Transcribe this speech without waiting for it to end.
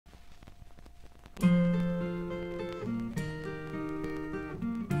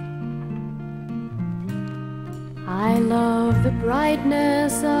of the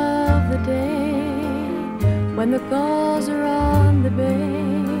brightness of the day, when the gulls are on the bay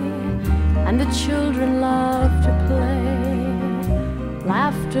and the children love to play.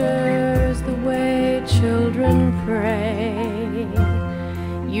 Laughter's the way children pray.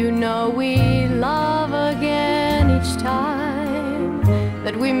 You know we love again each time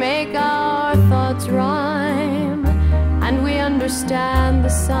that we make our thoughts rhyme, and we understand the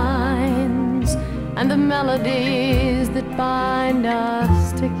signs and the melodies that bind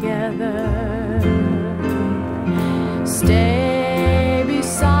us together. Stay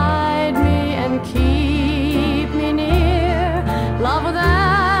beside me and keep me near, love with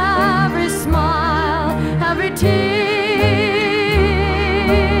every smile, every tear.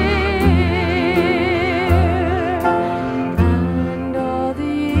 And all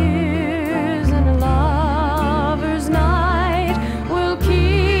the years in a lover's night will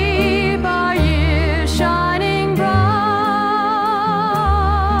keep our years shining bright.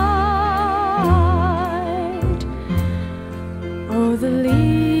 Oh, the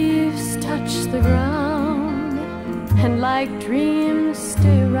leaves touch the ground and like dreams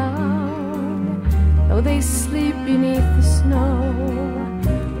stay around, though they sleep beneath the snow.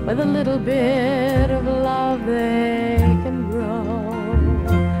 With a little bit of love they can grow,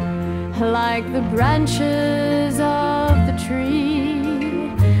 like the branches of the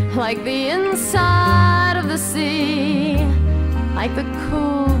tree, like the inside of the sea, like the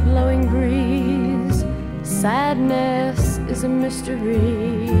cool blowing breeze. Sadness is a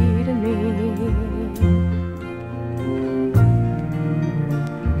mystery to me.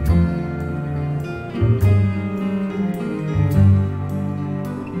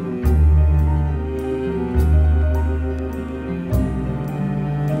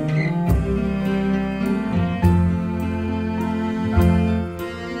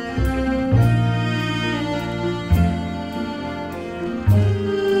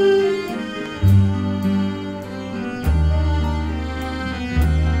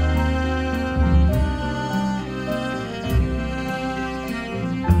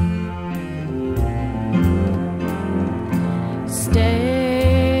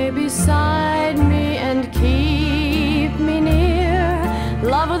 Stay beside me and keep me near,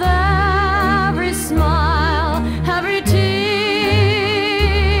 love with every smile, every tear.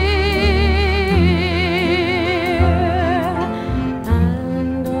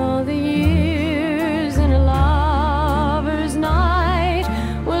 And all the years in a lover's night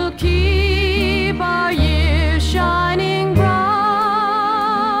will keep our years shining bright.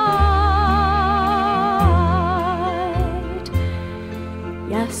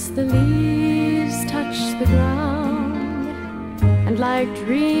 Yes, the leaves touch the ground and like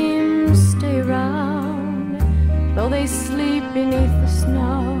dreams stay around, though they sleep beneath the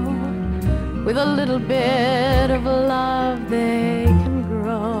snow. With a little bit of love they can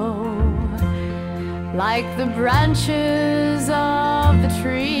grow, like the branches of the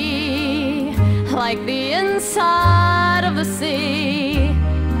tree, like the inside of the sea,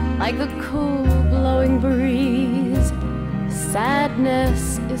 like the cool blowing breeze.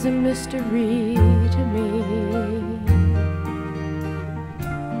 Sadness is a mystery to me.